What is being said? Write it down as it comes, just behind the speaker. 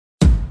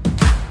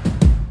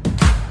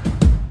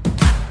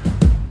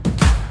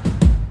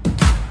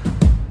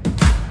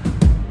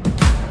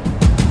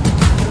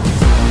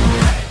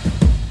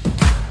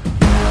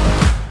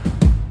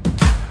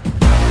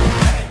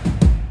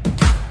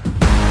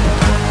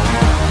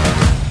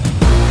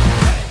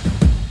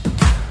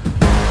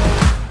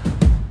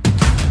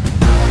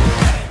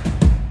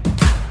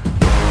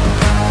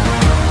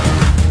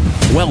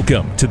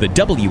Welcome to the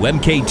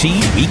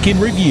WMKT Week in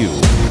Review.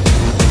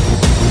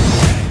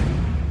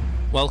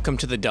 Welcome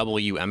to the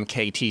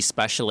WMKT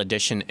Special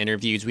Edition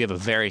interviews. We have a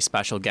very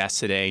special guest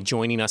today.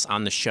 Joining us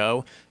on the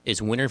show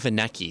is winner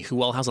Vinecki,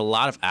 who has a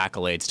lot of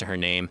accolades to her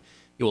name.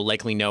 You will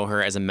likely know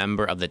her as a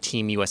member of the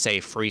Team USA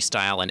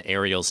freestyle and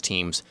aerials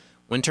teams.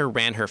 Winter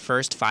ran her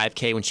first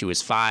 5K when she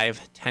was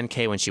 5,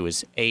 10K when she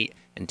was 8,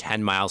 and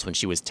 10 miles when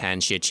she was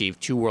 10. She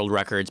achieved 2 world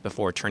records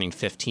before turning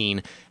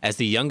 15 as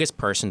the youngest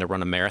person to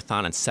run a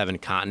marathon on 7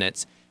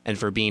 continents, and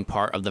for being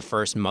part of the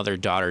first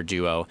mother-daughter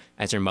duo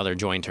as her mother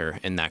joined her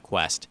in that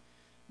quest.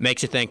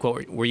 Makes you think,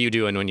 what were you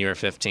doing when you were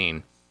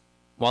 15?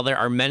 While there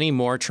are many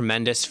more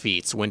tremendous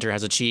feats Winter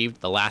has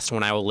achieved, the last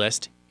one I will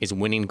list is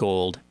winning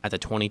gold at the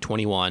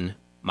 2021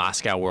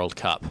 Moscow World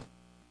Cup.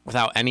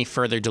 Without any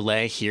further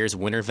delay, here's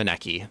winner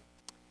Vinecki.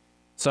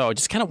 So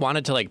just kind of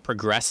wanted to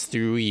progress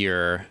through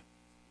your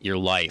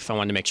life. I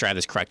wanted to make sure I have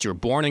this correct. You were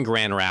born in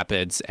Grand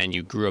Rapids and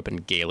you grew up in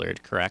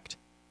Gaylord, correct?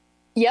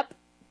 Yep.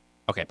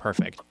 Okay,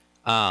 perfect.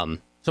 So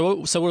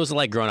what was it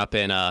like growing up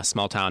in a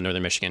small town,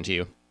 northern Michigan, to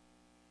you?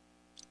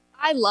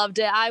 I loved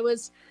it. I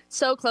was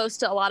so close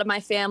to a lot of my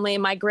family.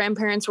 My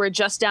grandparents were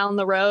just down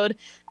the road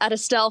at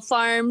Estelle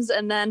Farms,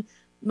 and then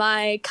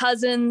my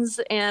cousins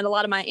and a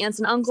lot of my aunts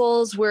and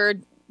uncles were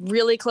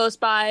really close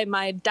by.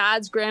 My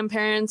dad's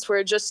grandparents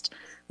were just,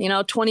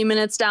 20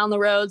 minutes down the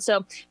road.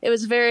 So it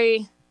was a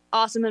very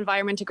awesome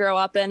environment to grow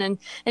up in, and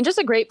just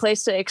a great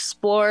place to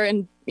explore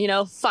and,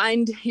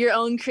 find your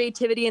own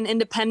creativity and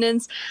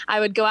independence. I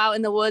would go out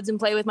in the woods and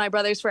play with my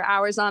brothers for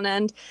hours on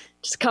end,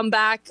 just come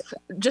back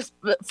just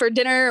for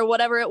dinner or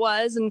whatever it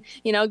was, and,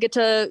 get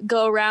to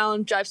go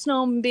around, drive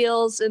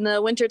snowmobiles in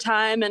the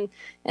wintertime. And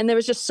there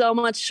was just so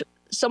much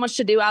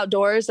to do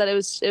outdoors that it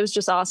was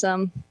just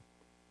awesome.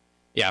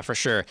 Yeah, for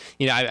sure.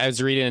 I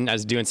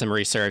was doing some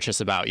research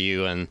just about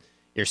you and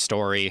your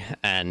story,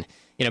 and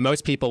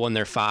most people when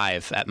they're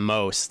 5 at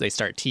most, they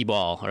start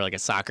T-ball or a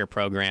soccer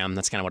program.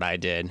 That's kind of what I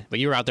did. But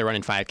you were out there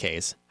running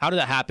 5Ks. How did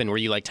that happen? Were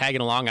you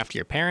tagging along after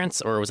your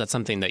parents, or was that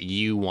something that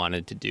you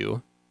wanted to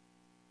do?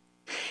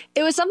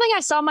 It was something I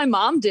saw my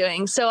mom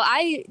doing. So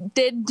I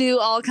did do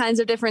all kinds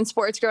of different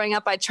sports growing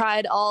up. I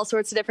tried all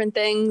sorts of different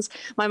things.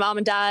 My mom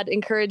and dad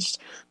encouraged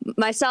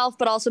myself,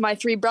 but also my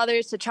 3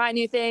 brothers, to try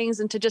new things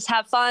and to just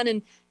have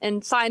fun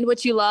and find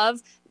what you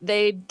love.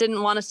 They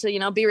didn't want us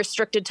to, be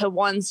restricted to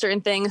one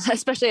certain thing,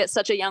 especially at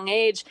such a young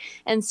age.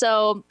 And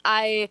so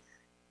I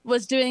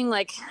was doing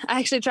I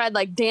actually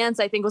tried dance,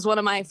 I think was one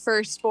of my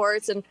first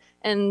sports, and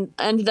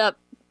ended up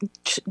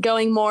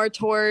going more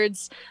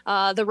towards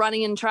the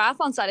running and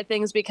triathlon side of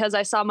things because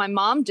I saw my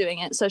mom doing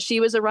it. So she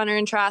was a runner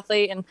and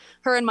triathlete, and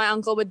her and my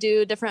uncle would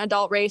do different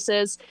adult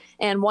races.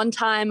 And one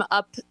time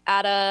up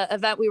at a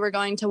event we were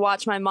going to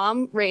watch my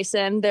mom race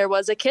in, there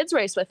was a kids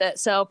race with it.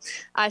 So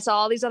I saw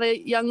all these other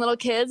young little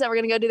kids that were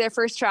going to go do their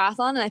first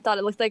triathlon, and I thought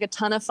it looked like a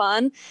ton of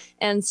fun.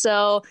 And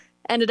so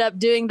ended up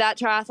doing that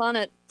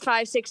triathlon at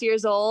 5-6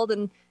 years old,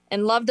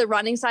 and loved the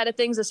running side of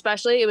things,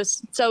 especially. It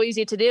was so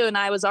easy to do, and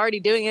I was already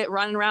doing it,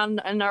 running around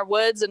in our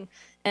woods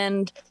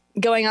and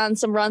going on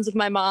some runs with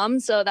my mom.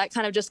 So that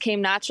kind of just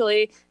came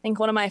naturally. I think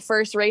one of my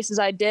first races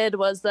I did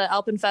was the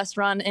Alpenfest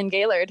run in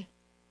Gaylord.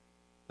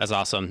 That's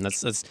awesome.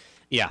 That's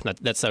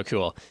so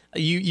cool.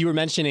 You were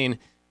mentioning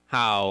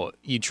how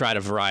you tried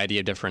a variety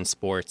of different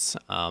sports.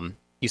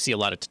 You see a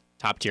lot of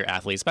top-tier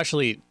athletes,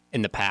 especially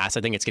in the past.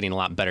 I think it's getting a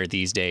lot better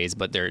these days,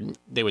 but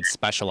they would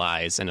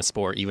specialize in a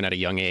sport even at a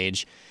young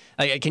age.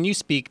 Can you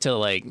speak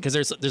to because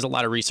there's a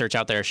lot of research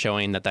out there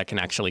showing that can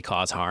actually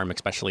cause harm,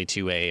 especially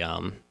to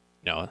a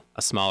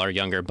smaller,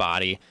 younger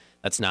body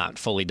that's not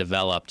fully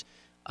developed.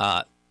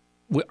 Are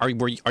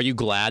you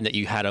glad that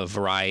you had a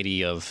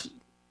variety of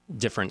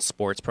different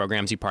sports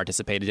programs you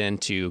participated in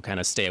to kind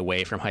of stay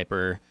away from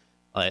hyper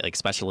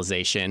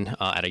specialization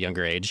at a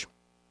younger age?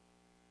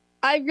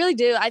 I really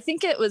do. I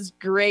think it was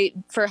great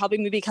for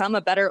helping me become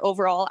a better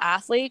overall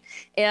athlete.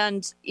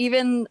 And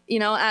even,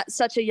 at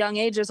such a young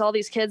age, there's all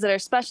these kids that are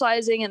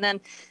specializing, and then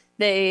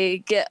they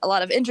get a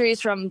lot of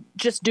injuries from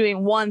just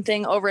doing one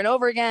thing over and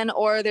over again,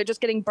 or they're just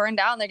getting burned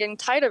out and they're getting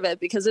tired of it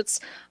because it's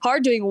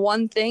hard doing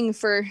one thing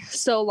for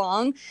so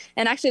long.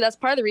 And actually, that's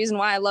part of the reason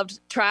why I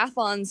loved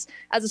triathlons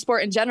as a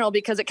sport in general,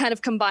 because it kind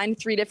of combined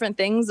 3 different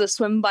things: the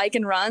swim, bike,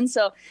 and run.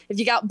 So if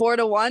you got bored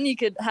of one, you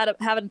could had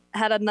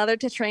another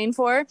to train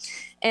for.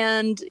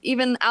 And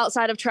even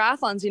outside of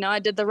triathlons, I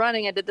did the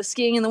running, I did the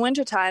skiing in the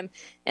wintertime,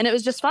 and it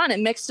was just fun.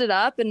 It mixed it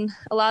up and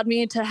allowed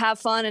me to have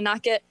fun and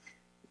not get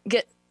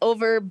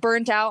over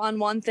burnt out on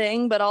one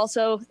thing, but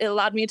also it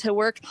allowed me to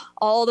work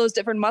all those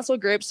different muscle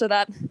groups so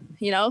that,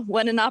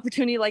 when an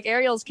opportunity like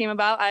aerials came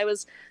about, I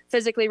was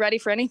physically ready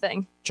for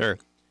anything. Sure.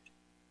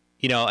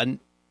 And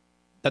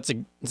that's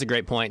a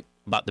great point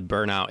about the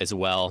burnout as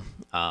well.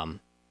 One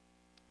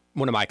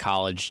of my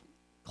college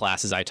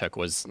classes I took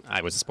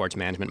I was a sports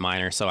management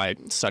minor, so I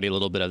studied a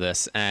little bit of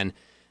this, and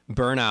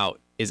burnout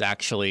is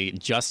actually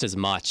just as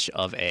much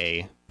of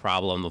a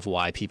problem of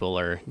why people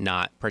are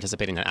not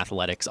participating in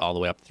athletics all the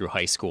way up through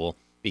high school,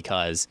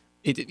 because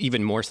it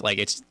even more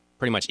it's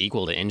pretty much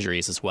equal to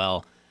injuries as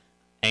well.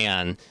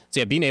 And so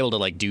yeah, being able to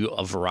like do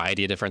a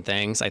variety of different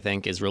things, I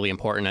think is really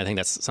important. I think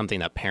that's something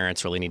that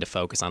parents really need to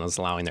focus on, is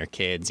allowing their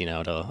kids,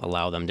 to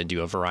allow them to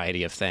do a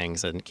variety of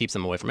things, and keeps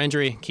them away from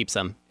injury, keeps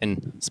them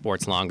in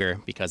sports longer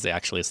because they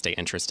actually stay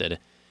interested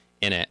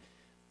in it.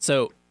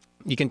 So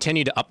you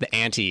continue to up the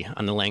ante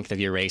on the length of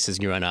your races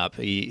growing up.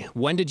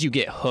 When did you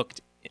get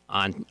hooked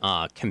on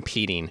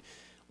competing?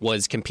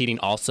 Was competing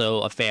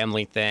also a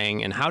family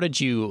thing? And how did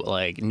you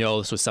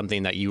know this was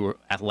something that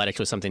athletics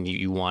was something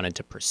you wanted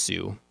to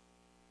pursue?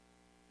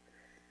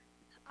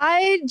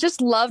 I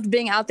just loved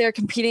being out there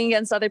competing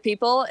against other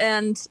people,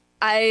 and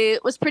I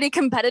was pretty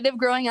competitive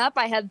growing up.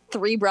 I had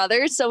 3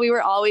 brothers, so we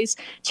were always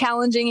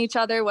challenging each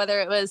other, whether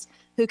it was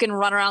who can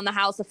run around the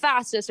house the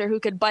fastest, or who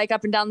could bike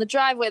up and down the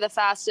driveway the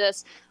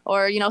fastest,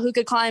 or, who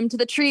could climb to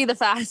the tree the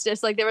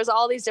fastest. There was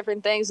all these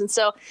different things. And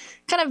so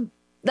kind of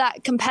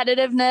that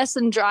competitiveness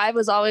and drive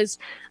was always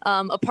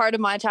a part of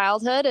my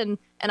childhood. And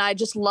I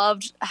just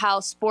loved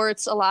how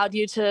sports allowed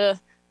you to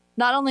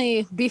not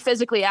only be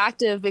physically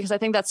active, because I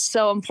think that's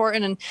so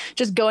important, and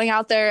just going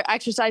out there,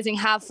 exercising,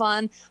 have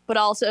fun, but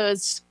also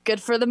it's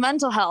good for the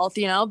mental health,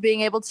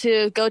 being able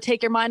to go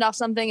take your mind off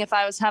something. If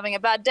I was having a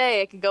bad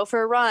day, I could go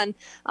for a run.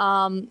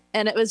 And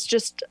it was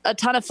just a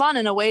ton of fun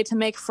and a way to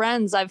make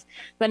friends. I've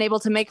been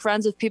able to make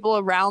friends with people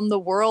around the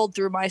world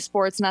through my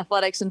sports and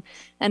athletics,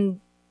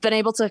 and been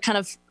able to kind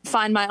of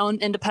find my own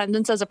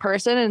independence as a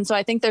person. And so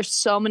I think there's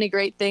so many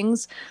great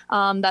things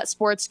that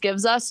sports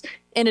gives us,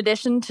 in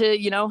addition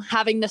to,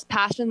 having this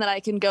passion that I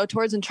can go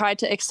towards and try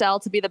to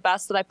excel to be the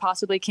best that I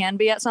possibly can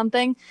be at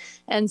something.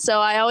 And so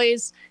I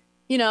always,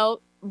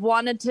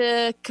 wanted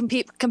to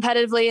compete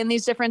competitively in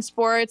these different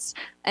sports.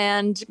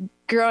 And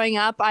growing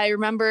up, I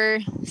remember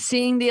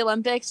seeing the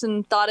Olympics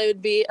and thought it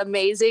would be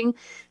amazing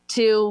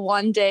to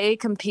one day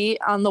compete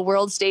on the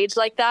world stage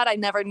like that. I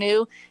never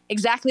knew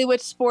exactly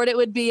which sport it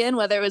would be in,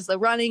 whether it was the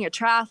running or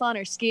triathlon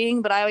or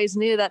skiing, but I always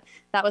knew that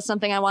that was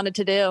something I wanted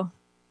to do.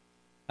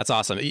 That's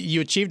awesome.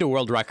 You achieved a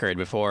world record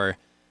before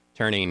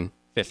turning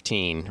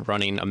 15,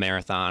 running a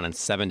marathon on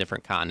 7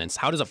 different continents.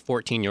 How does a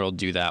 14-year-old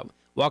do that?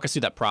 Walk us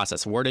through that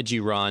process. Where did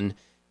you run?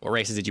 What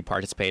races did you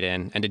participate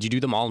in? And did you do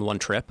them all in one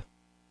trip?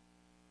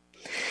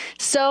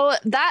 So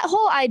that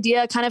whole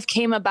idea kind of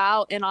came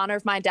about in honor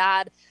of my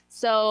dad.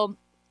 So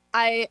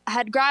I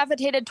had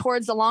gravitated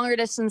towards the longer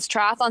distance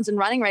triathlons and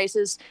running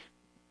races,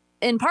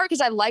 in part because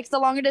I liked the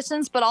longer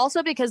distance, but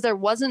also because there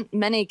wasn't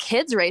many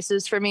kids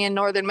races for me in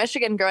Northern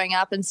Michigan growing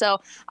up. And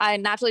so I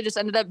naturally just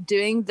ended up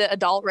doing the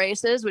adult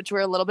races, which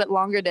were a little bit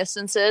longer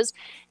distances.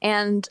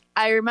 And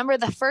I remember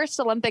the first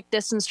Olympic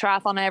distance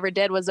triathlon I ever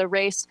did was a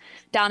race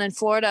down in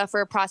Florida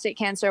for prostate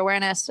cancer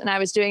awareness. And I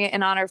was doing it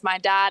in honor of my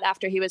dad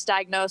after he was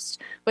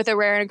diagnosed with a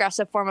rare and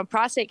aggressive form of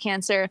prostate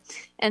cancer.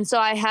 And so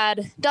I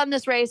had done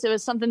this race. It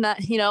was something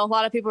that, a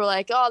lot of people were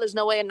like, oh, there's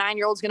no way a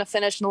 9-year-old's going to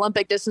finish an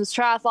Olympic distance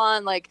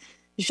triathlon.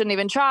 You shouldn't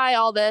even try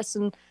all this.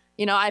 And,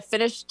 I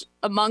finished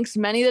amongst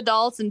many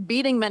adults and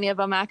beating many of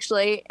them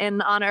actually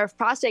in honor of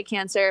prostate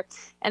cancer.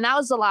 And that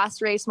was the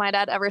last race my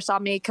dad ever saw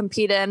me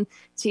compete in.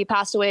 So he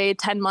passed away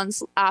 10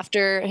 months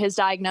after his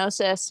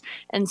diagnosis.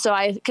 And so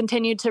I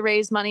continued to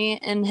raise money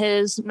in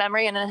his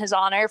memory and in his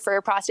honor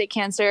for prostate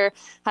cancer.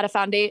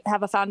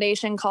 Have a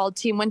foundation called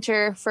Team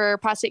Winter for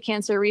prostate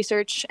cancer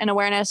research and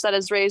awareness that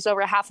has raised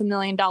over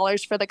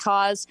 $500,000 for the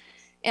cause.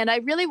 And I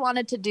really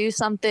wanted to do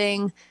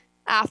something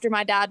after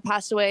my dad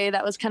passed away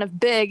that was kind of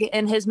big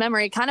in his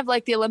memory, kind of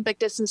like the Olympic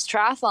distance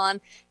triathlon.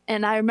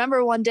 And I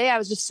remember one day I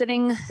was just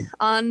sitting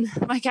on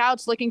my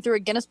couch looking through a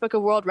Guinness Book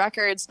of World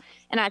Records,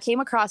 and I came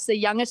across the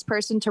youngest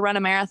person to run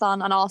a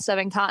marathon on all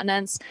 7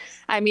 continents.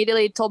 I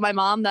immediately told my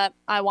mom that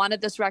I wanted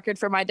this record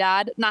for my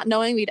dad, not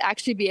knowing we'd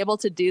actually be able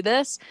to do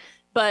this.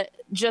 But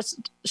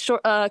just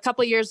a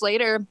couple of years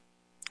later,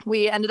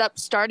 we ended up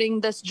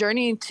starting this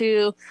journey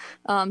to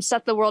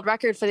set the world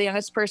record for the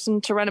youngest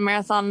person to run a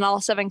marathon on all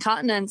 7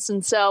 continents.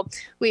 And so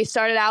we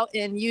started out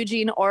in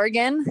Eugene,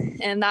 Oregon,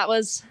 and that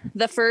was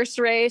the first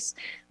race,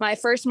 my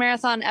first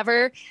marathon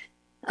ever.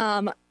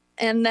 And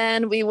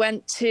then we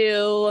went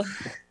to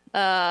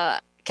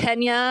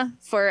Kenya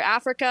for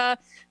Africa,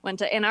 went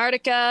to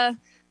Antarctica,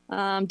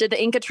 did the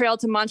Inca Trail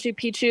to Machu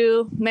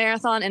Picchu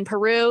marathon in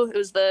Peru. It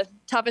was the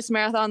toughest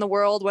marathon in the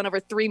world, went over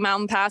 3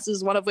 mountain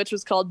passes, one of which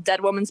was called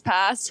Dead Woman's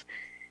Pass.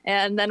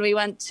 And then we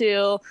went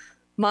to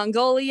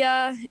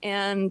Mongolia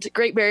and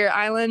Great Barrier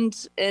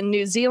Island in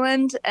New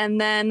Zealand, and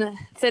then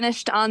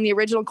finished on the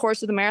original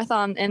course of the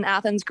marathon in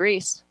Athens,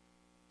 Greece.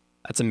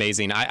 That's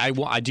amazing. I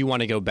do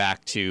want to go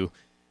back to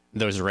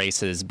those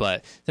races,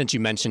 but since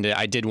you mentioned it,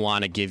 I did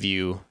want to give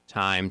you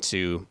time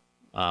to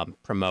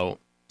promote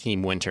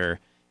Team Winter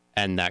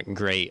and that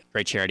great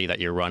charity that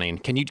you're running.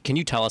 Can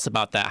you tell us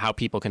about that, how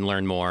people can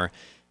learn more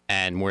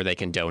and where they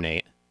can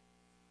donate?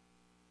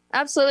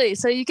 Absolutely.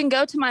 So you can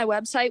go to my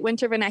website,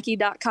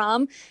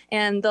 wintervinecki.com,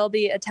 and there'll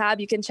be a tab.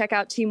 You can check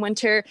out Team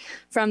Winter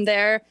from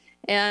there.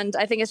 And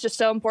I think it's just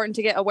so important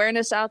to get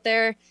awareness out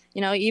there.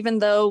 Even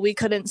though we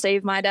couldn't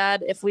save my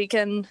dad, if we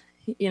can,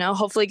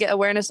 hopefully get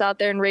awareness out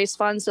there and raise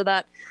funds so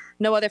that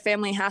no other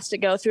family has to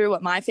go through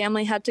what my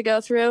family had to go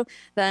through,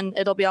 then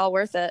it'll be all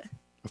worth it.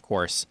 of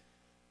course.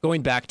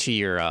 Going back to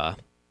your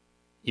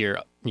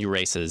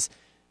races,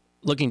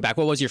 looking back,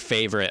 what was your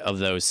favorite of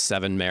those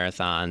 7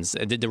 marathons?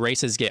 Did the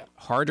races get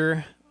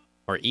harder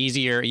or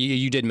easier?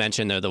 You did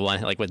mention the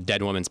one like with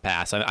Dead Woman's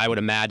Pass. I would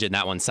imagine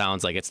that one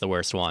sounds like it's the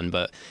worst one,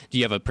 but do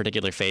you have a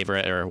particular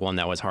favorite or one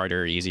that was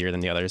harder or easier than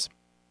the others?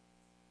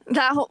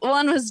 That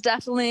one was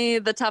definitely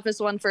the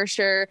toughest one for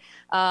sure.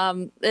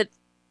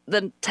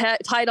 The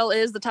title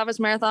is the toughest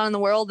marathon in the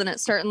world, and it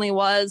certainly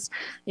was.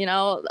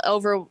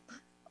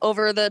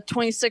 Over the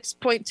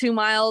 26.2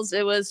 miles,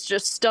 it was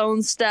just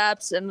stone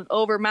steps and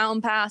over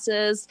mountain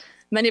passes,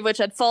 many of which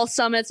had false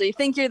summits. So you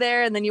think you're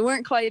there, and then you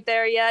weren't quite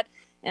there yet.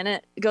 And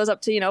it goes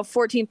up to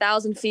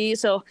 14,000 feet.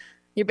 So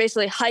you're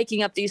basically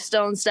hiking up these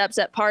stone steps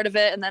at part of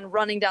it and then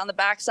running down the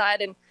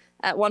backside. And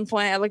at one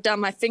point I looked down,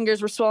 my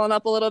fingers were swollen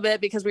up a little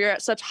bit because we were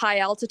at such high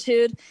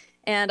altitude.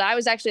 And I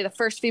was actually the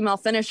first female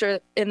finisher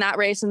in that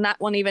race. And that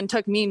one even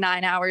took me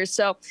 9 hours.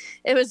 So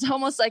it was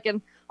almost like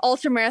an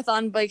ultra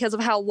marathon because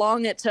of how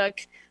long it took.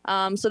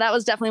 So that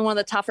was definitely one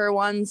of the tougher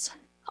ones.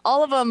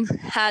 All of them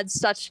had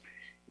such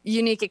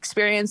unique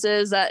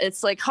experiences that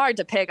it's like hard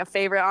to pick a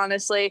favorite,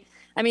 honestly.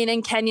 I mean,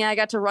 in Kenya, I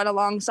got to run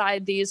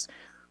alongside these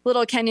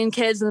little Kenyan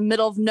kids in the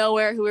middle of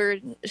nowhere who were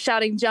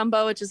shouting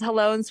jumbo, which is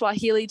hello in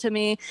Swahili to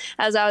me,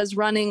 as I was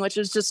running, which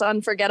was just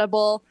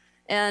unforgettable.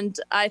 And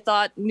I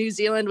thought New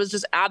Zealand was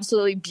just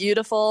absolutely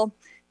beautiful.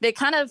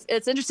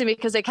 It's interesting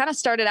because they kind of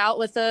started out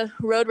with a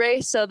road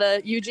race. So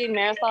the Eugene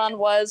Marathon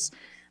was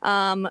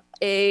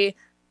a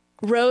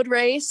road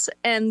race,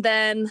 and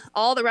then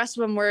all the rest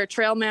of them were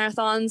trail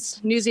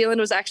marathons. New Zealand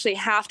was actually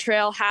half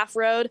trail, half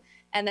road,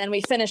 and then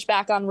we finished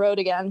back on road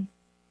again.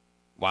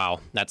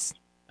 Wow, that's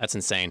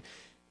insane.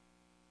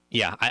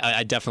 Yeah,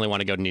 I definitely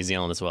want to go to New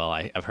Zealand as well.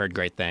 I've heard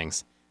great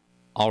things.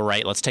 All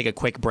right, let's take a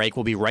quick break.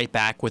 We'll be right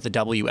back with the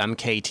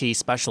WMKT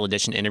Special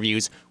Edition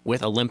interviews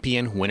with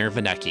Olympian Winner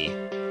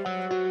Vinecki.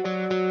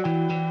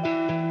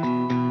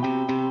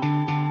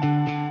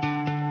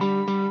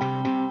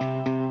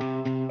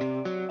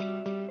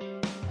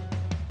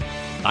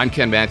 I'm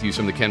Ken Matthews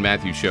from The Ken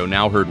Matthews Show,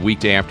 now heard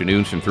weekday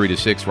afternoons from 3 to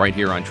 6 right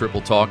here on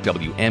Triple Talk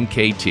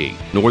WMKT,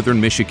 Northern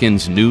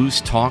Michigan's news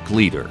talk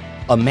leader.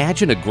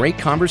 Imagine a great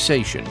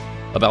conversation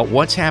about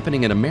what's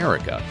happening in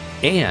America,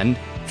 and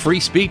free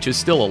speech is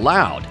still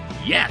allowed.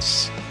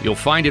 Yes, you'll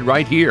find it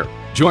right here.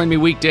 Join me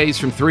weekdays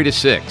from 3 to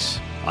 6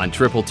 on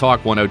Triple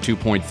Talk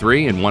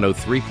 102.3 and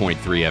 103.3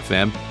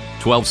 FM,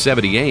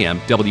 1270 AM,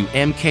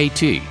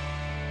 WMKT.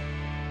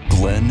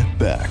 Glenn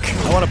Beck.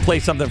 I want to play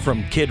something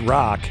from Kid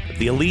Rock.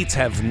 The elites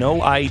have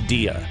no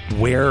idea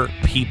where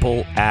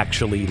people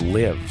actually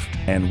live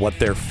and what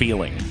they're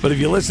feeling. But if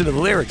you listen to the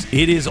lyrics,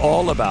 it is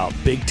all about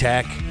big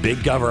tech,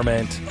 big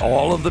government,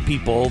 all of the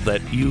people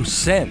that you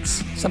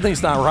sense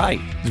something's not right.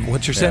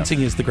 What you're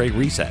sensing is the Great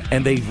Reset.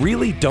 And they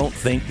really don't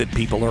think that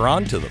people are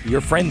onto them.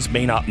 Your friends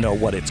may not know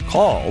what it's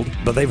called,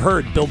 but they've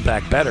heard Build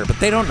Back Better, but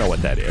they don't know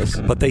what that is.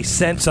 But they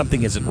sense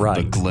something isn't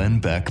right. The Glenn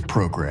Beck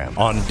Program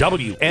On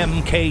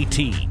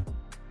WMKT.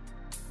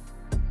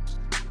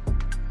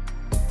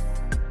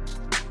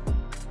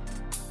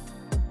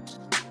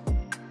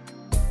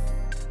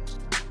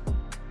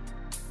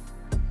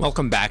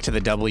 Welcome back to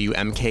the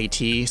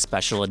WMKT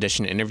Special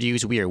Edition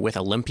interviews. We are with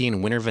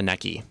Olympian Winner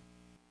Vinecki.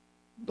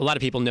 A lot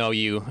of people know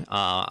you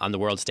on the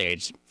world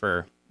stage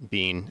for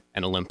being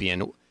an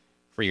Olympian,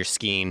 for your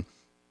skiing.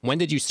 When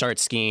did you start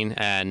skiing,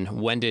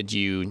 and when did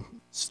you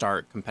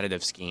start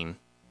competitive skiing?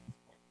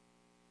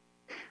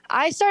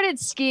 I started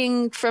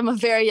skiing from a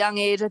very young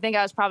age. I think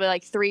I was probably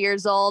like 3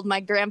 years old.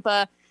 My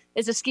grandpa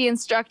is a ski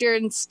instructor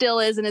and still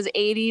is in his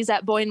 80s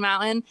at Boyne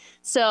Mountain.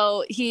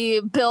 So he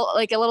built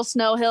like a little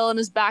snow hill in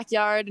his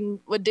backyard and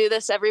would do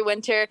this every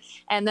winter.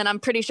 And then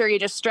I'm pretty sure he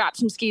just strapped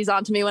some skis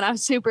onto me when I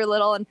was super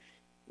little and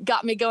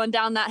got me going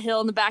down that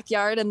hill in the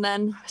backyard. And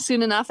then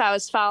soon enough, I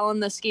was following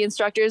the ski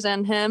instructors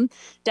and him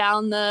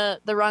down the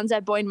runs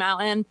at Boyne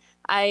Mountain.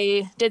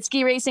 I did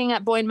ski racing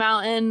at Boyne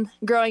Mountain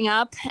growing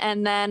up.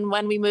 And then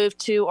when we moved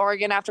to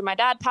Oregon after my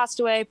dad passed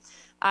away,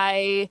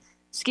 I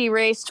ski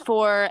raced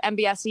for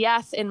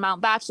MBSEF in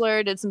Mount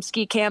Bachelor, did some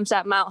ski camps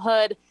at Mount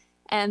Hood.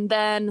 And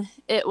then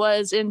it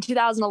was in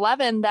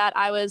 2011 that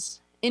I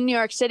was in New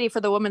York City for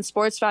the Women's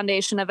Sports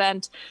Foundation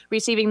event,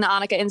 receiving the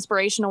Annika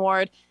Inspiration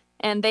Award.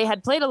 And they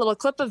had played a little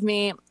clip of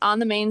me on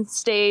the main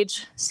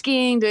stage,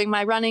 skiing, doing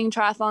my running,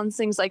 triathlons,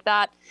 things like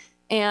that.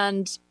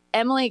 And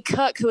Emily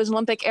Cook, who was an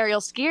Olympic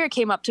aerial skier,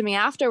 came up to me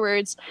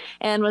afterwards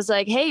and was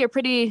like, "Hey, you're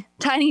pretty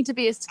tiny to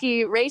be a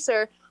ski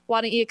racer.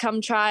 Why don't you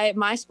come try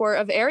my sport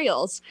of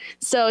aerials?"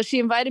 So she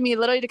invited me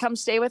literally to come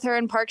stay with her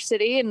in Park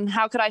City. And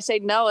how could I say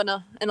no? And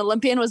an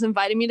Olympian was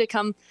inviting me to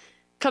come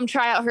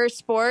try out her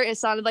sport. It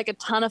sounded like a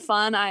ton of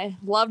fun. I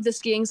loved the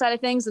skiing side of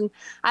things. And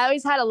I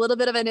always had a little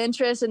bit of an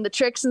interest in the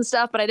tricks and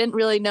stuff, but I didn't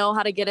really know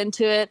how to get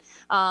into it.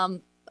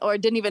 Or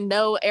didn't even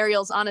know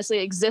aerials honestly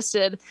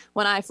existed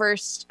when I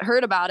first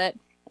heard about it.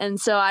 And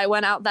so I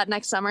went out that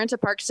next summer into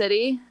Park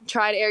City,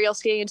 tried aerial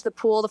skiing into the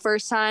pool the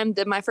first time,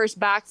 did my first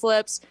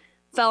backflips,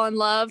 fell in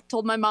love,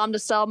 told my mom to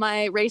sell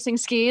my racing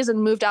skis,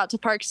 and moved out to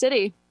Park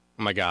City.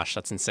 Oh my gosh,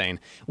 that's insane.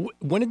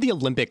 When did the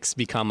Olympics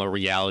become a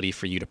reality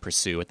for you to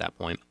pursue at that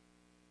point?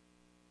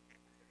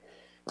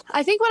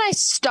 I think when I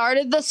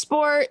started the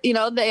sport,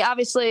 they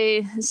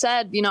obviously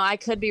said, I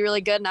could be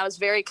really good and I was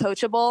very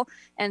coachable.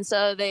 And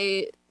so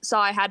they saw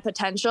I had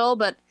potential,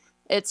 but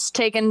it's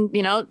taken,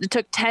 it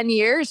took 10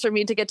 years for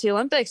me to get to the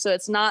Olympics. So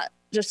it's not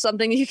just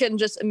something you can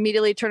just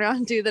immediately turn around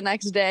and do the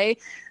next day.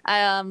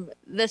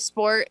 This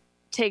sport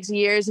takes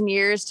years and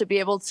years to be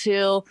able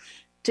to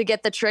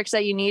get the tricks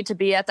that you need to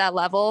be at that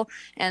level.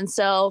 And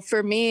so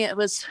for me, I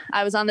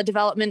was on the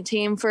development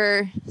team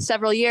for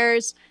several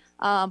years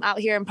out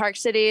here in Park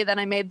City. Then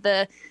I made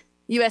the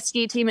U.S.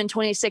 ski team in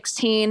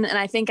 2016. And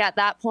I think at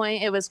that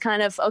point it was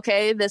kind of,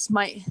 okay, this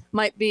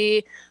might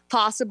be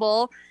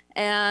possible.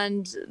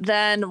 And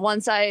then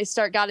once I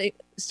start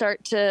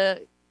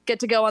to get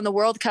to go on the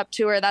World Cup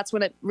tour, that's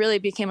when it really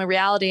became a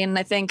reality. And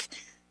I think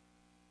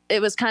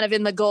it was kind of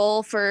in the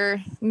goal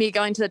for me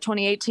going to the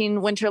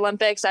 2018 Winter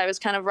Olympics. I was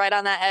kind of right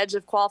on that edge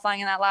of qualifying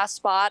in that last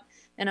spot,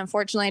 and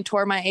unfortunately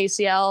tore my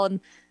ACL and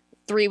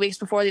 3 weeks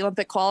before the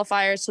Olympic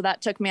qualifiers. So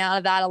that took me out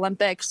of that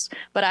Olympics,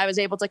 but I was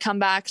able to come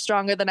back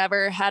stronger than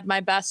ever, had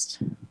my best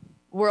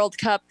World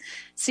Cup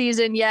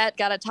season yet,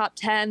 got a top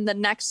 10 the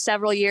next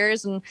several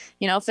years, and,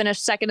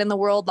 finished second in the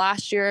world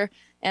last year.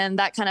 And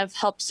that kind of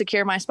helped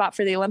secure my spot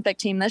for the Olympic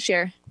team this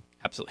year.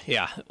 Absolutely.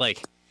 Yeah.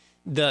 Like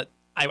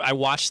I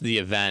watched the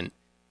event,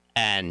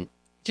 and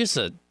just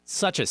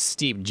such a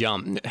steep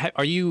jump.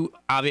 Are you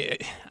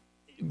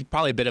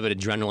probably a bit of an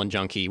adrenaline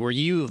junkie? Were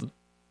you,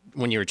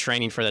 when you were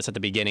training for this at the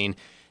beginning,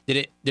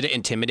 did it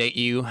intimidate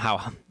you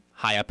how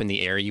high up in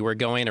the air you were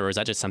going, or was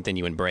that just something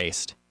you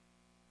embraced?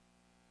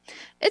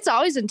 It's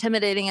always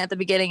intimidating at the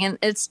beginning, and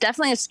it's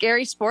definitely a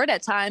scary sport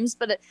at times,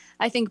 but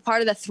I think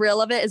part of the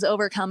thrill of it is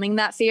overcoming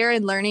that fear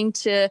and learning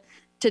to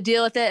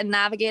deal with it and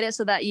navigate it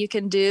so that you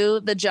can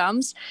do the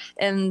jumps.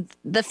 And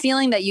the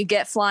feeling that you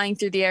get flying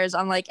through the air is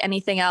unlike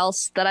anything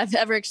else that I've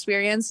ever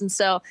experienced. And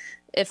so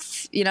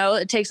if,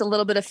 it takes a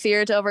little bit of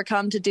fear to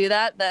overcome to do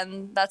that,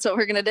 then that's what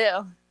we're going to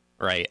do.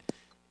 Right.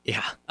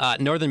 Yeah.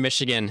 Northern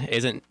Michigan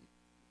isn't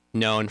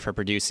known for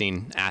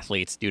producing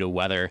athletes due to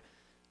weather,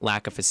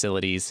 lack of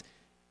facilities.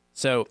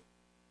 So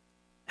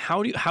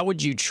how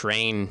would you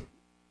train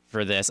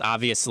for this?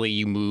 Obviously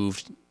you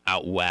moved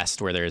out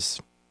west where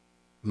there's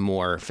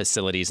more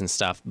facilities and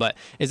stuff, but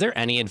is there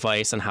any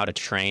advice on how to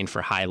train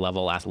for high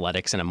level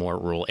athletics in a more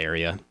rural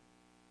area?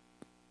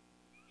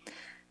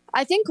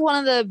 I think one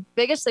of the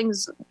biggest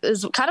things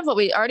is kind of what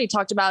we already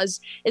talked about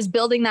is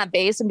building that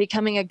base and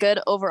becoming a good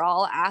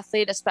overall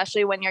athlete,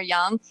 especially when you're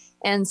young.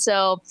 And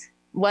so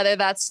whether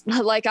that's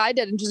like I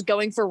did and just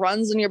going for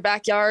runs in your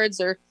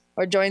backyards or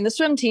joining the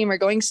swim team or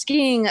going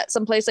skiing at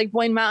some place like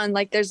Boyne Mountain,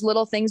 like there's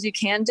little things you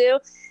can do.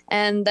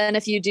 And then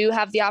if you do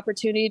have the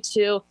opportunity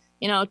to,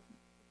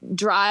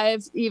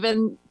 drive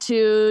even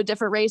to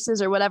different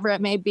races or whatever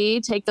it may be,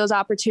 take those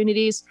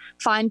opportunities,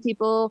 find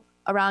people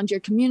around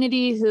your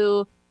community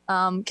who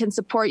can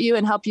support you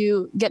and help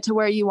you get to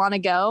where you want to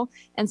go.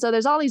 And so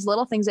there's all these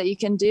little things that you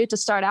can do to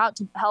start out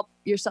to help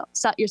yourself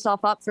set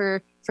yourself up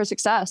for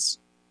success.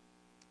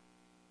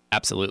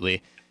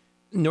 Absolutely.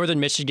 Northern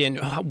Michigan,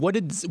 what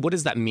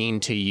does that mean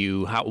to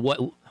you?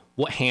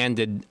 What hand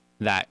did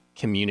that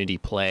community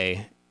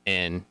play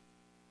in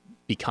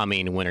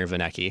becoming Winter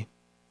Vinecki?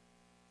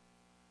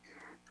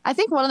 I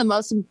think one of the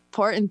most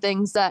important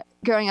things that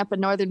growing up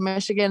in Northern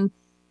Michigan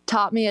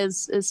taught me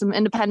is some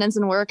independence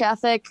and work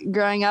ethic.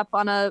 Growing up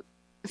on a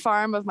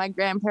farm of my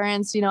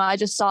grandparents, I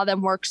just saw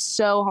them work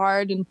so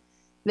hard, and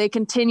they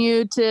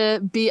continued to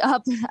be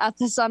up at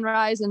the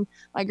sunrise, and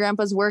my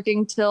grandpa's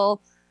working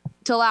till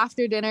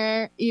after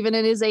dinner, even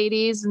in his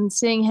 80s, and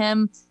seeing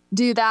him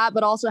do that,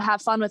 but also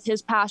have fun with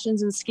his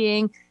passions and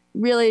skiing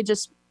really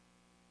just,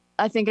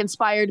 I think,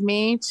 inspired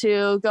me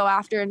to go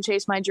after and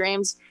chase my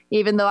dreams.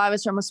 Even though I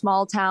was from a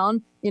small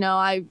town,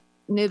 I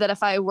knew that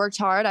if I worked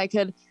hard, I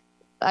could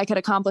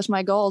accomplish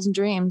my goals and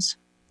dreams.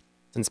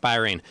 It's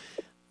inspiring.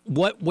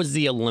 What was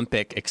the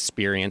Olympic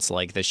experience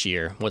like this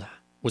year?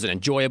 Was it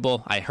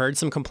enjoyable? I heard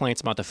some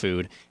complaints about the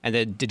food. And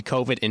then did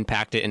COVID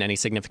impact it in any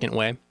significant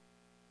way?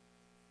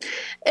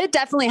 It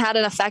definitely had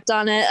an effect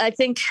on it. I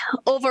think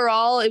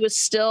overall it was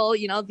still,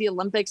 the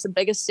Olympics, the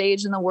biggest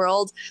stage in the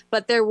world,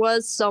 but there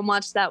was so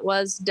much that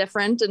was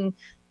different. And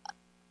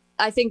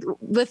I think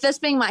with this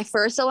being my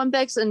first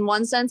Olympics, in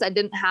one sense, I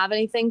didn't have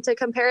anything to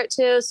compare it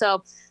to.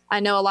 So I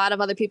know a lot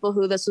of other people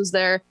who this was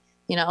their,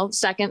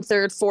 second,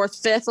 third, fourth,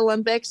 fifth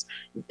Olympics.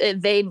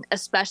 They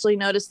especially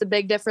noticed the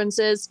big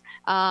differences.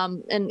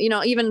 And,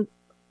 even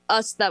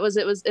us, it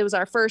was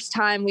our first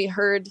time. We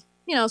heard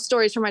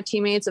stories from our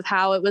teammates of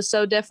how it was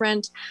so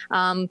different.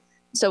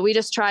 So we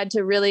just tried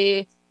to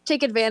really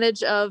take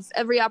advantage of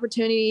every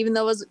opportunity, even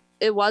though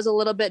it was a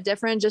little bit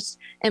different, just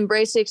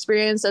embrace the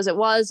experience as it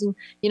was. And,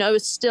 it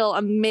was still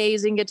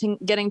amazing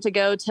getting to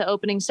go to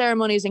opening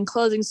ceremonies and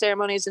closing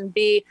ceremonies and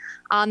be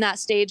on that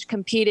stage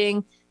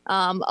competing.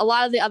 A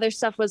lot of the other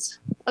stuff was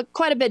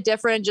quite a bit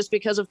different just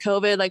because of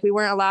COVID. Like we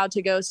weren't allowed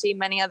to go see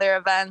many other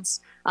events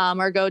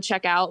or go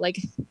check out like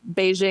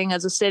Beijing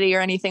as a city or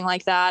anything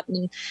like that.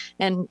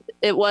 And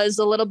it was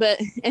a little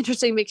bit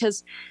interesting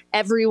because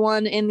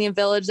everyone in the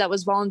village that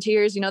was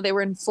volunteers, they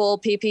were in full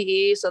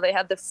PPE. So they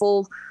had the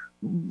full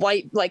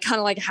white, like kind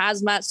of like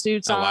hazmat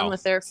suits on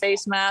with their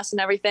face masks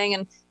and everything.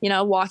 And,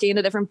 walking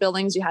into different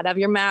buildings, you had to have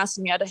your mask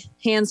and you had to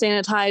hand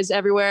sanitize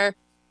everywhere.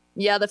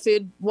 Yeah, the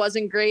food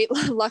wasn't great.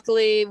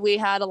 Luckily, we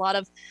had a lot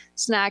of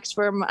snacks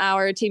from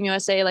our Team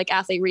USA, like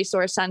Athlete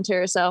Resource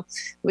Center. So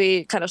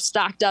we kind of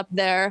stocked up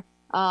there.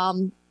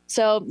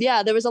 So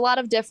yeah, there was a lot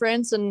of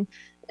difference and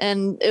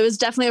it was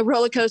definitely a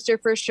roller coaster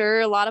for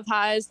sure. A lot of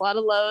highs, a lot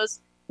of lows.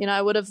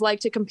 I would have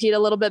liked to compete a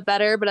little bit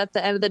better, but at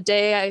the end of the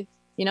day,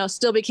 I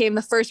still became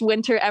the first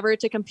winter ever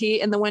to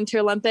compete in the Winter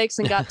Olympics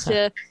and got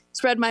to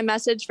spread my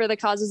message for the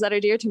causes that are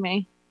dear to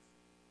me.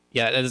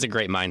 Yeah, that is a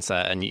great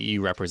mindset, and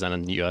you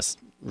represented the U.S.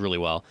 really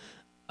well.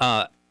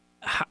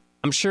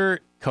 I'm sure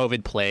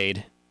COVID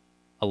played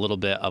a little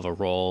bit of a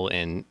role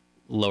in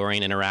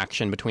lowering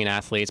interaction between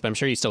athletes, but I'm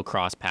sure you still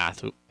cross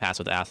paths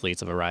with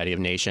athletes of a variety of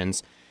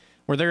nations.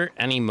 Were there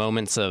any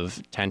moments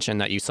of tension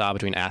that you saw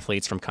between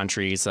athletes from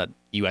countries that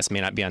U.S.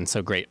 may not be on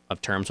so great of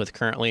terms with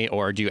currently,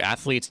 or do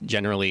athletes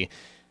generally,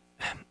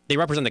 they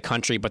represent the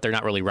country, but they're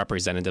not really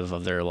representative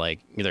of their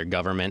their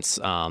governments?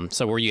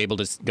 So were you able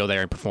to go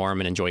there and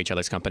perform and enjoy each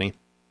other's company?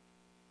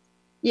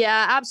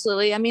 Yeah,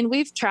 absolutely. I mean,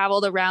 we've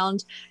traveled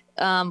around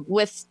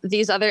with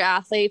these other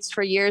athletes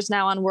for years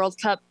now on World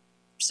Cup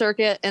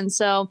circuit. And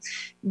so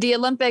the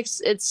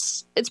Olympics,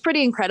 it's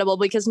pretty incredible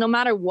because no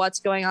matter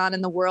what's going on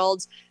in the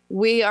world,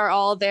 we are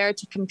all there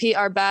to compete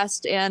our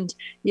best and,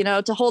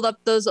 to hold up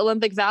those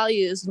Olympic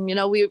values. And,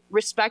 we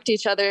respect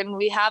each other and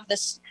we have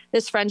this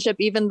friendship,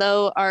 even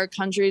though our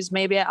countries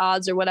may be at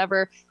odds or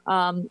whatever.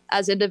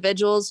 As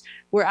individuals,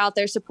 we're out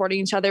there supporting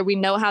each other. We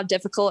know how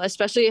difficult,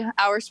 especially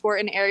our sport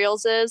in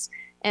aerials is,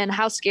 and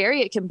how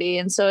scary it can be.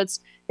 And so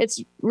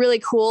it's really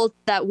cool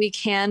that we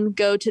can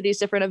go to these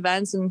different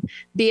events and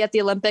be at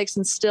the Olympics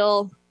and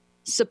still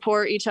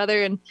support each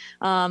other.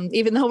 And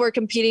even though we're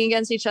competing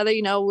against each other,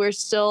 we're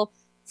still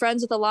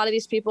friends with a lot of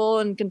these people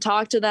and can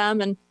talk to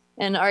them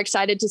and are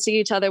excited to see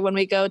each other when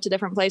we go to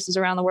different places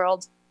around the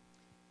world.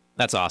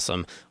 That's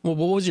awesome. Well,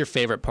 what was your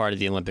favorite part of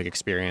the Olympic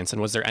experience,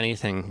 and was there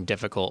anything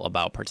difficult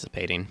about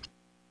participating?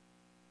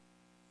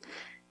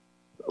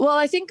 Well,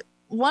 I think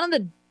one of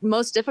the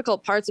most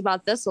difficult parts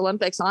about this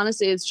Olympics,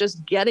 honestly, is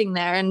just getting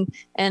there.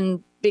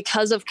 And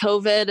because of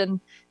COVID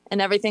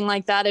and everything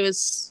like that, it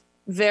was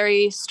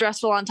very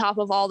stressful on top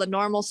of all the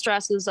normal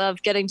stresses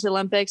of getting to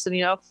Olympics. And,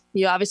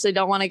 you obviously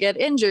don't want to get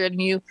injured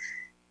and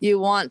you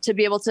want to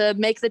be able to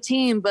make the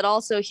team. But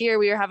also here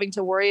we are having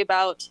to worry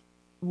about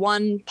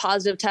one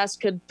positive test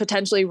could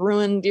potentially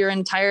ruin your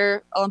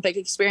entire Olympic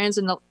experience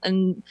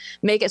and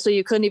make it so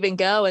you couldn't even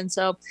go. And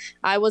so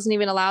I wasn't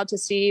even allowed to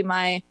see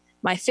my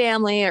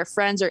family or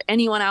friends or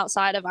anyone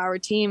outside of our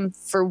team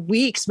for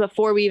weeks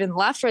before we even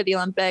left for the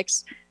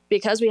Olympics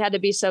because we had to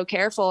be so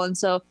careful. And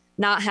so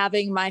not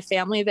having my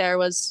family there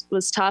was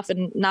tough,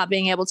 and not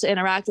being able to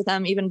interact with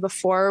them even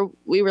before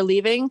we were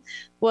leaving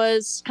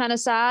was kind of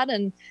sad.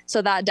 And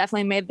so that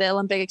definitely made the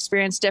Olympic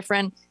experience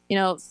different.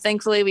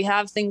 Thankfully we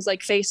have things like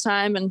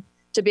FaceTime and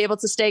to be able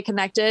to stay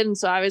connected. And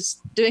so I was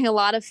doing a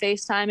lot of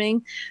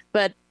FaceTiming,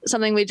 but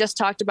something we just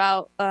talked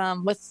about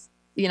with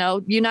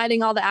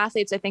uniting all the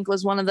athletes, I think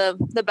was one of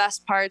the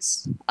best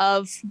parts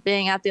of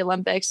being at the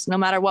Olympics. No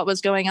matter what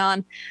was going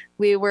on,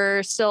 we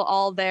were still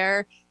all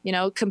there,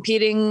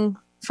 competing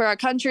for our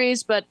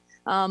countries, but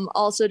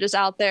also just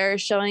out there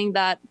showing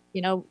that,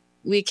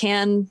 we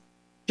can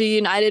be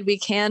united. We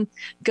can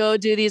go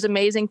do these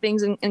amazing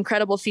things and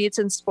incredible feats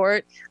in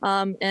sport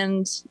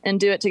and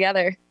do it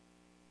together.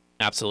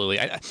 Absolutely.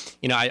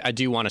 I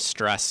do want to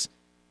stress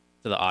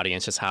to the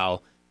audience just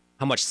how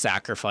much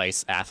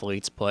sacrifice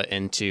athletes put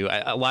into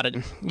a lot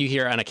of, you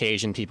hear on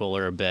occasion people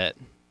are a bit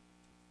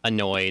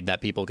annoyed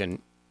that people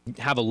can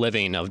have a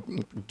living of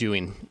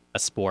doing a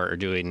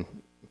sport or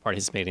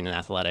participating in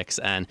athletics.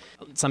 And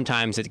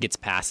sometimes it gets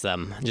past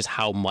them just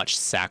how much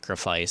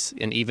sacrifice,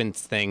 and even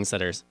things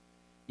that are,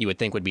 you would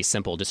think would be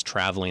simple, just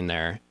traveling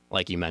there,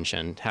 like you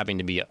mentioned, having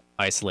to be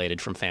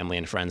isolated from family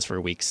and friends for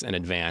weeks in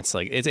advance.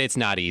 Like it's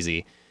not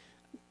easy.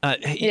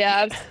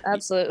 Yeah,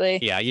 absolutely.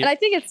 Yeah. And I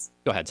think it's,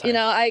 go ahead. Sorry.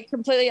 I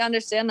completely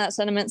understand that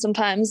sentiment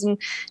sometimes. And,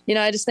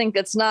 I just think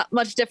it's not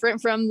much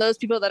different from those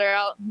people that are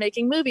out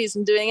making movies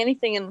and doing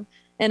anything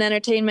in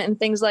entertainment and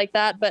things like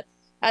that. But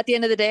at the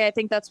end of the day, I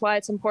think that's why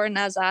it's important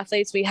as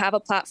athletes, we have a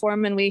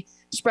platform and we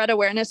spread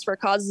awareness for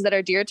causes that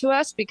are dear to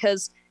us,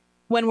 because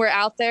when we're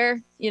out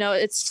there,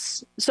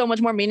 it's so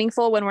much more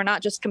meaningful when we're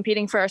not just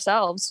competing for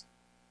ourselves.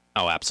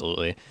 Oh,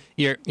 absolutely.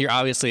 You're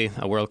obviously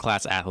a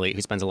world-class athlete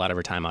who spends a lot of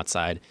her time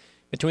outside.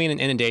 Between an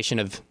inundation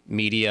of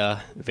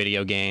media,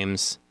 video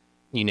games,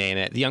 you name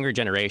it, the younger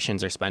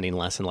generations are spending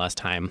less and less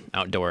time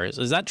outdoors.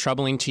 Is that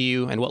troubling to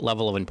you? And what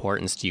level of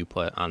importance do you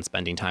put on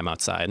spending time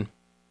outside?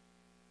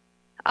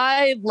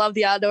 I love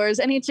the outdoors.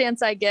 Any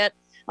chance I get,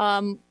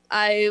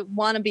 I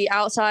want to be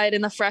outside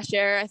in the fresh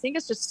air. I think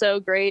it's just so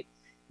great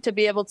to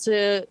be able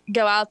to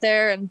go out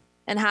there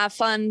and have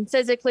fun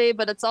physically,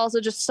 but it's also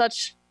just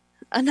such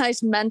a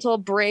nice mental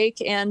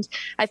break. And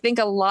I think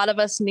a lot of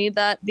us need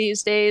that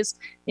these days,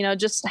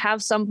 just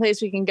have some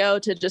place we can go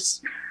to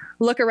just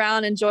look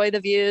around, enjoy the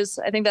views.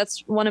 I think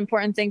that's one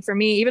important thing for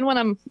me. Even when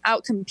I'm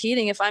out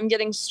competing, if I'm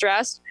getting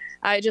stressed,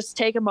 I just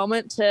take a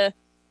moment to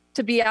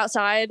be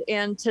outside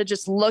and to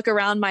just look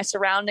around my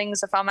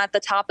surroundings. If I'm at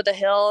the top of the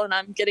hill and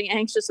I'm getting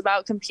anxious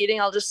about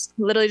competing, I'll just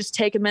literally just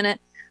take a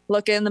minute,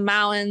 look in the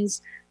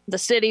mountains, the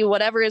city,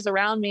 whatever is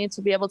around me,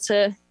 to be able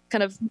to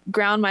kind of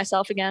ground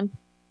myself again.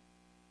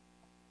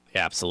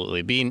 Yeah,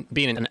 absolutely. Being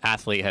an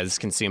athlete has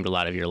consumed a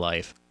lot of your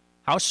life.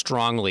 How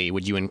strongly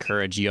would you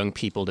encourage young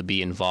people to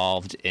be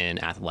involved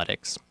in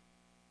athletics?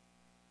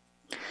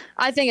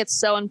 I think it's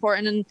so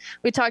important. And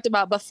we talked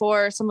about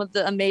before some of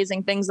the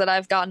amazing things that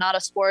I've gotten out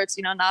of sports,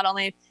 not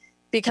only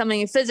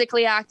becoming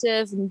physically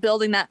active and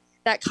building that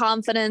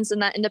confidence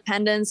and that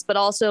independence, but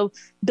also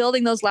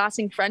building those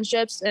lasting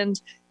friendships and,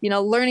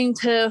 learning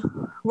to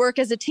work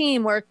as a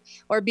team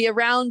or be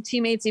around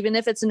teammates, even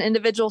if it's an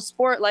individual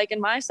sport, like in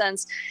my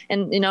sense,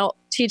 and,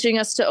 teaching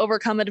us to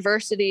overcome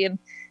adversity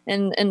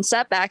and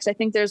setbacks. I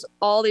think there's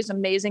all these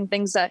amazing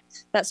things that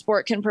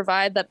sport can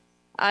provide that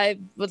I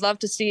would love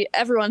to see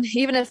everyone,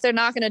 even if they're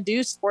not going to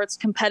do sports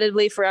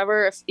competitively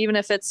forever, even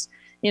if it's,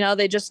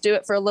 they just do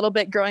it for a little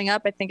bit growing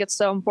up. I think it's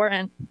so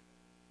important.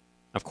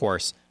 Of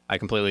course. I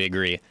completely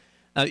agree.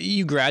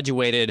 You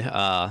graduated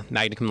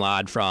magna cum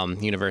laude from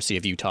University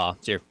of Utah.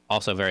 So you're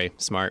also very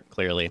smart,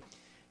 clearly.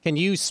 Can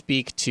you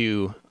speak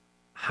to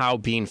how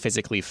being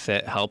physically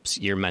fit helps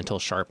your mental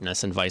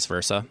sharpness and vice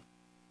versa?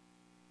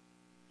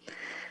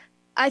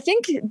 I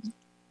think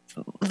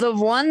the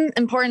one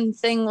important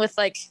thing with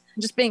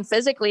just being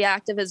physically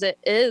active is it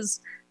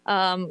is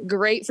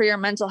great for your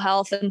mental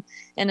health, and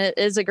it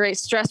is a great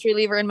stress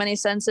reliever in many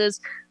senses.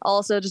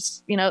 Also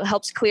just,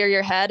 helps clear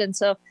your head. And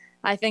so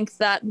I think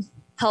that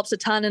helps a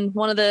ton. And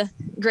one of the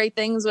great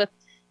things with,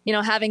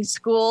 having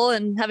school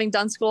and having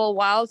done school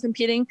while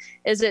competing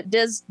is it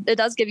does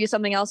give you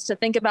something else to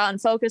think about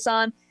and focus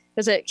on,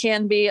 because it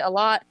can be a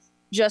lot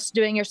just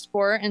doing your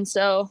sport. And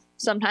so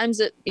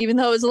sometimes even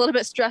though it's a little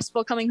bit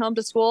stressful coming home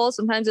to school,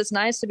 sometimes it's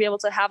nice to be able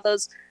to have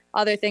those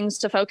other things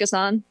to focus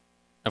on.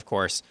 Of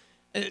course.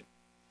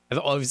 I've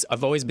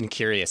always been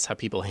curious how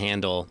people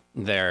handle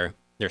their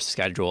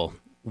schedule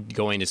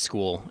going to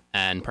school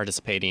and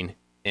participating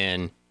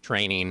in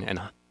training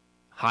and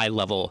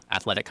high-level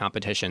athletic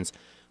competitions.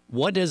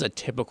 What does a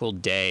typical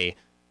day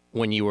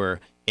when you were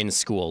in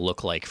school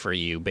look like for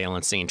you,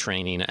 balancing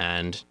training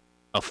and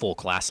a full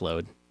class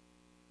load?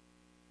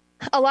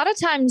 A lot of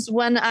times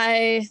when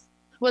I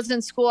was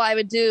in school, I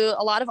would do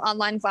a lot of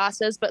online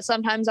classes, but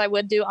sometimes I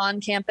would do on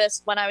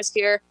campus when I was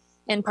here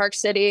in Park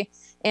City.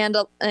 And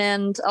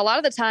a lot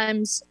of the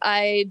times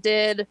I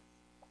did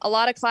a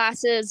lot of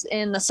classes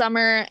in the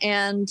summer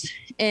and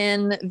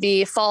in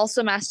the fall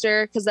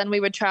semester, because then we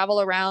would travel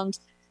around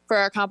for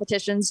our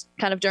competitions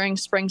kind of during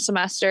spring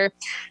semester.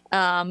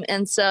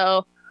 And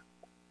so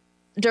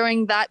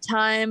during that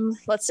time,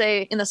 let's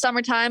say in the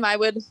summertime, I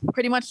would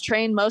pretty much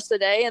train most of the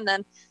day and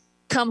then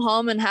come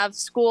home and have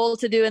school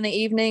to do in the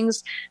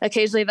evenings.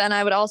 Occasionally then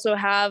I would also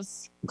have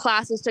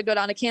classes to go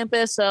down to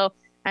campus. So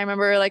I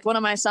remember one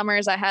of my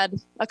summers, I had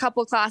a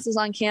couple classes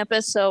on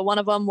campus. So one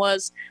of them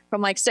was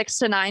from 6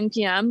 to 9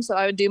 p.m. So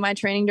I would do my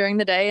training during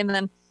the day and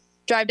then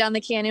drive down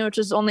the canyon, which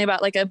was only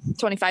about a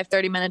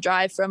 25-30 minute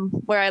drive from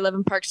where I live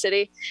in Park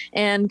City,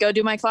 and go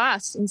do my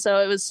class. And so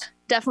it was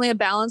definitely a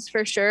balance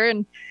for sure,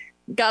 and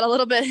got a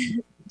little bit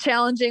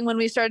challenging when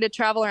we started to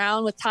travel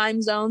around with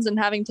time zones and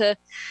having to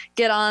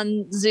get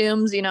on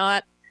Zooms,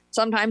 at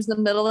sometimes in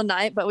the middle of the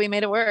night, but we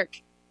made it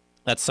work.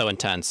 That's so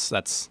intense.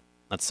 That's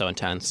so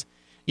intense.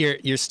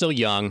 You're still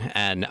young,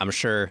 and I'm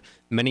sure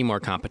many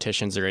more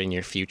competitions are in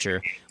your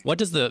future. What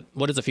does the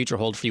future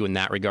hold for you in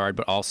that regard?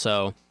 But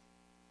also,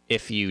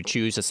 if you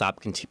choose to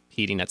stop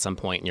competing at some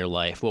point in your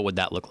life, what would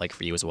that look like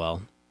for you as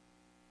well?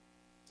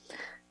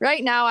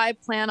 Right now, I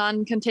plan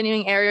on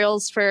continuing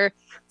aerials for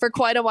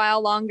quite a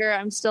while longer.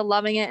 I'm still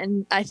loving it,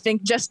 and I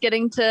think just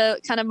getting to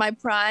kind of my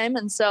prime.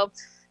 And so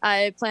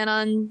I plan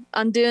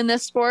on doing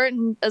this sport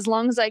and as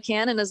long as I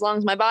can, and as long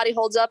as my body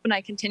holds up and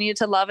I continue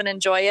to love and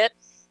enjoy it.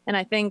 And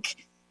I think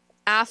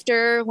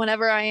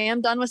whenever I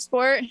am done with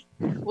sport,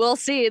 we'll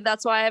see.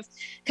 That's why I've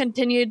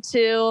continued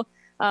to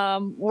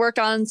work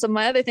on some of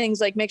my other things,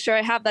 like make sure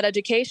I have that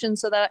education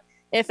so that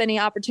if any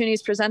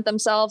opportunities present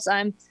themselves,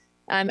 I'm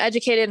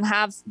educated and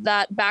have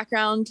that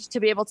background to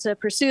be able to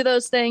pursue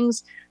those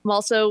things. I'm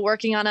also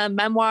working on a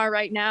memoir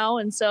right now,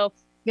 and so I'm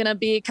going to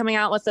be coming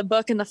out with a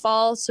book in the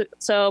fall.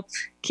 So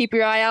keep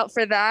your eye out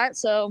for that.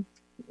 So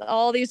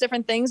all these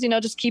different things,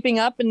 just keeping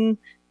up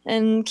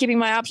and keeping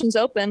my options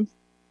open.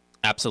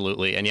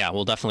 Absolutely. And yeah,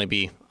 we'll definitely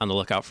be on the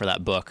lookout for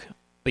that book.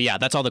 But yeah,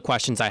 that's all the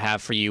questions I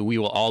have for you. We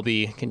will all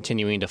be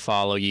continuing to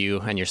follow you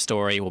and your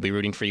story. We'll be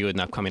rooting for you in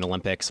the upcoming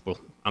Olympics.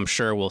 I'm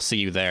sure we'll see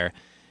you there.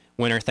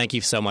 Winner, thank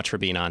you so much for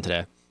being on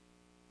today.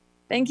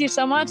 Thank you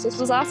so much. This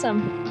was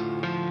awesome.